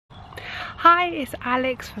Hi, it's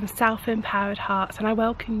Alex from Self Empowered Hearts, and I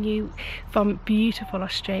welcome you from beautiful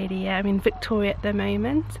Australia. I'm in Victoria at the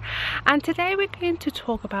moment, and today we're going to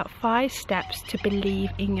talk about 5 steps to believe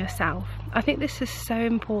in yourself. I think this is so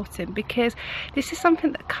important because this is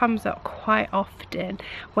something that comes up quite often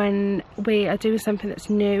when we are doing something that's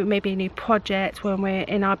new, maybe a new project, when we're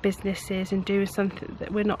in our businesses and doing something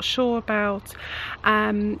that we're not sure about,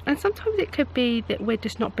 and sometimes it could be that we're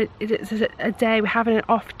just not, it's a day, we're having an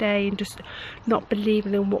off day and just not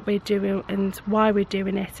believing in what we're doing and why we're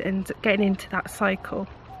doing it, and getting into that cycle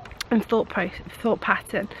and thought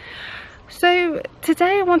pattern. So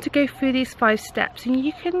today I want to go through these 5 steps, and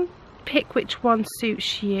you can pick which one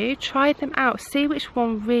suits you, try them out, see which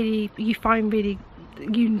one really you find you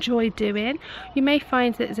enjoy doing. You may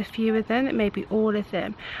find that there's a few of them, it may be all of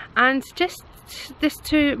them, and just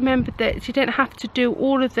to remember that you don't have to do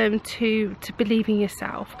all of them to believe in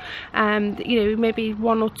yourself. You know, maybe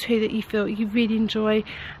 1 or 2 that you feel you really enjoy,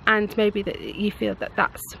 and maybe that you feel that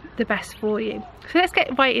that's the best for you. So let's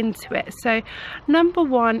get right into it. So number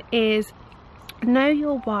 1 is know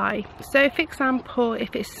your why. So for example,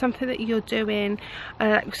 if it's something that you're doing,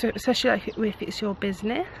 especially like if it's your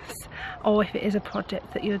business or if it is a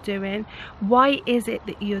project that you're doing, why is it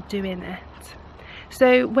that you're doing it?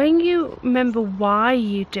 So when you remember why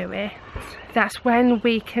you do it, that's when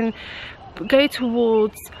we can go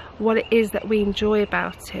towards what it is that we enjoy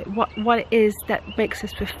about it, what it is that makes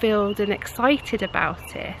us fulfilled and excited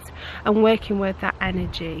about it, and working with that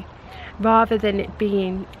energy rather than it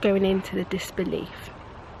being going into the disbelief.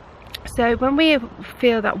 So when we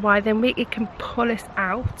feel that why, then it can pull us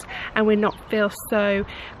out and we not feel so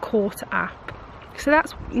caught up. So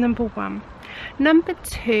that's number 1. Number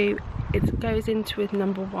 2, it goes into with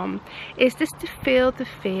number 1, is just to feel the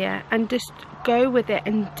fear and just go with it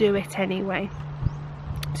and do it anyway.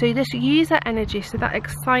 So you just use that energy, so that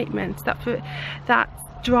excitement, that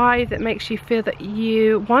drive that makes you feel that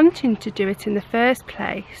you wanting to do it in the first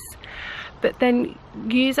place, but then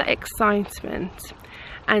use that excitement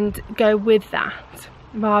and go with that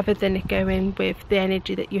rather than go in with the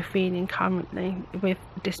energy that you're feeling currently with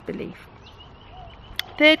disbelief.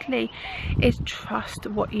 Thirdly is trust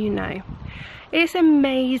what you know. It's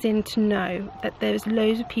amazing to know that there's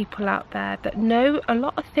loads of people out there that know a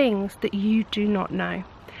lot of things that you do not know.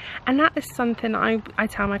 And that is something I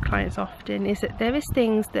tell my clients often, is that there is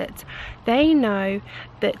things that they know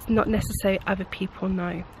that not necessarily other people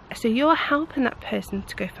know. So you're helping that person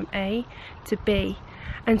to go from A to B.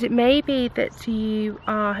 And it may be that you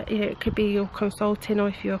are, you know, it could be you're consulting, or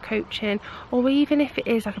if you're coaching, or even if it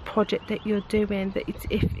is like a project that you're doing, that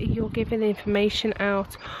if you're giving information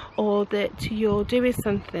out, or that you're doing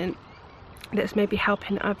something that's maybe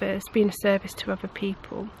helping others, being a service to other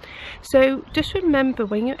people. So just remember,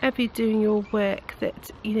 when you're ever doing your work,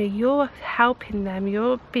 that you know you're helping them,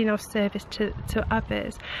 you're being of service to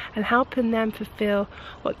others and helping them fulfill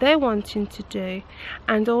what they're wanting to do,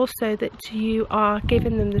 and also that you are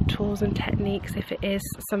giving them the tools and techniques, if it is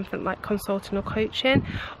something like consulting or coaching,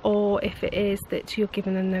 or if it is that you're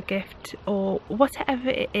giving them a gift, or whatever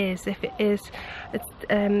it is, if it is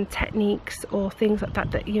techniques or things like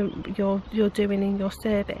that you're doing in your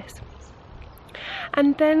service.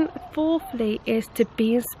 And then 4thly is to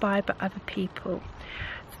be inspired by other people.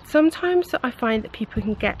 Sometimes I find that people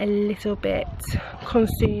can get a little bit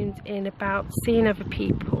consumed in about seeing other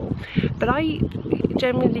people, but I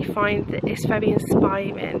generally find that it's very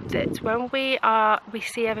inspiring that when we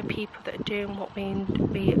see other people that are doing what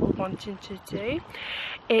we are wanting to do,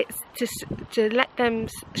 it's just to let them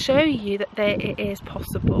show you that it is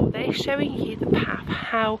possible. They're showing you the path,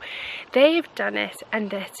 how they've done it, and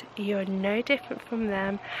that you're no different from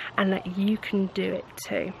them, and that you can do it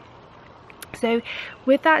too. So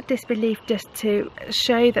with that disbelief, just to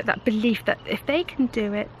show that belief that if they can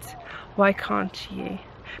do it, why can't you?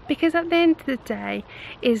 Because at the end of the day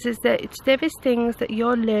is that there is things that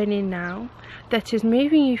you're learning now that is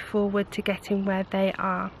moving you forward to getting where they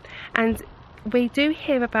are. And we do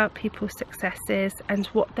hear about people's successes and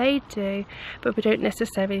what they do, but we don't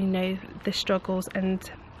necessarily know the struggles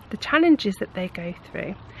and the challenges that they go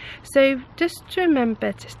through. So just to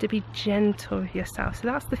remember just to be gentle with yourself. So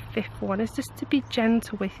that's the 5th one, is just to be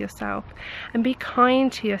gentle with yourself and be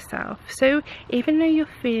kind to yourself. So even though you're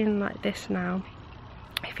feeling like this now,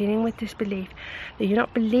 feeling with disbelief, that you're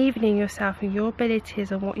not believing in yourself and your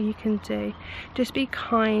abilities and what you can do, just be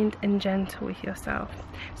kind and gentle with yourself.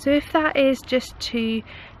 So if that is just to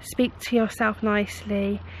speak to yourself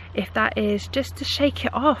nicely, if that is just to shake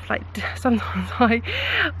it off, like sometimes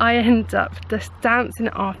I end up just dancing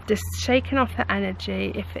it off, just shaking off the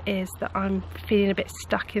energy if it is that I'm feeling a bit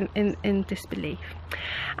stuck in disbelief.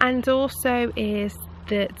 And also is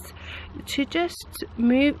that to just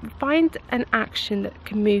find an action that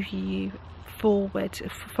can move you forward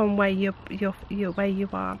from where you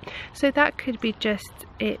are. So that could be just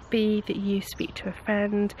be that you speak to a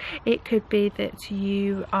friend. It could be that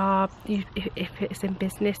you if it's in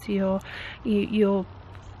business, you're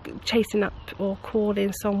chasing up or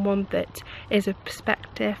calling someone that is a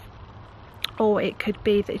perspective, or it could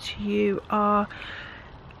be that you're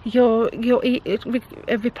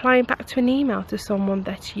replying back to an email to someone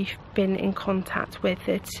that you've been in contact with,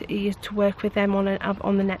 that is to work with them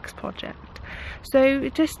on the next project. So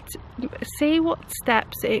just see what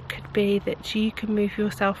steps it could be that you can move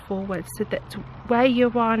yourself forward, so that where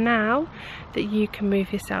you are now, that you can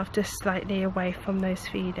move yourself just slightly away from those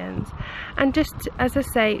feelings. And just, as I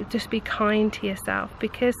say, just be kind to yourself,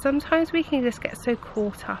 because sometimes we can just get so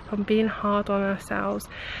caught up on being hard on ourselves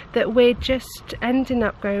that we're just ending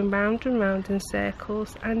up going round and round in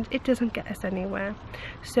circles, and it doesn't get us anywhere.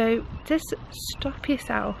 So just stop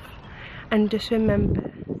yourself and just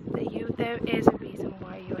remember that there is a reason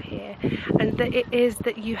why you're here, and that it is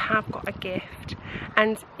that you have got a gift.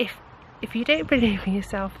 And if you don't believe in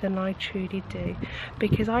yourself, then I truly do,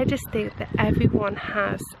 because I just think that everyone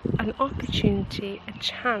has an opportunity, a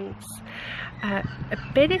chance,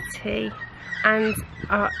 ability, and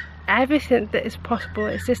everything that is possible.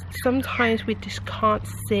 It's just sometimes we just can't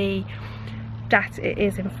see that it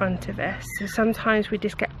is in front of us, so sometimes we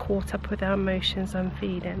just get caught up with our emotions and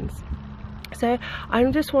feelings. So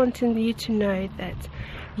I'm just wanting you to know that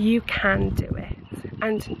you can do it,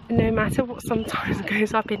 and no matter what sometimes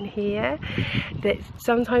goes up in here, that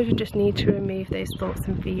sometimes you just need to remove those thoughts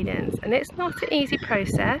and feelings. And it's not an easy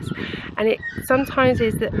process, and it sometimes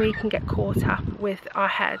is that we can get caught up with our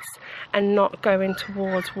heads and not going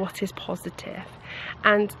towards what is positive.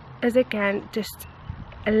 And as again, just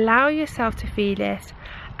allow yourself to feel it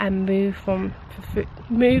and move on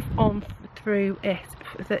through it,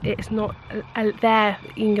 that it's not there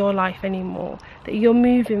in your life anymore, that you're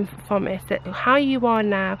moving from it, that how you are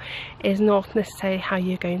now is not necessarily how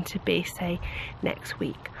you're going to be, say, next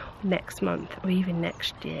week, next month, or even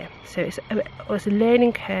next year. So it's a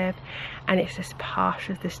learning curve, and it's just part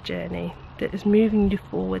of this journey that is moving you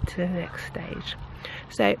forward to the next stage.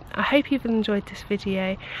 So I hope you've enjoyed this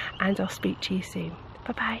video, and I'll speak to you soon.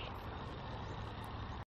 Bye bye.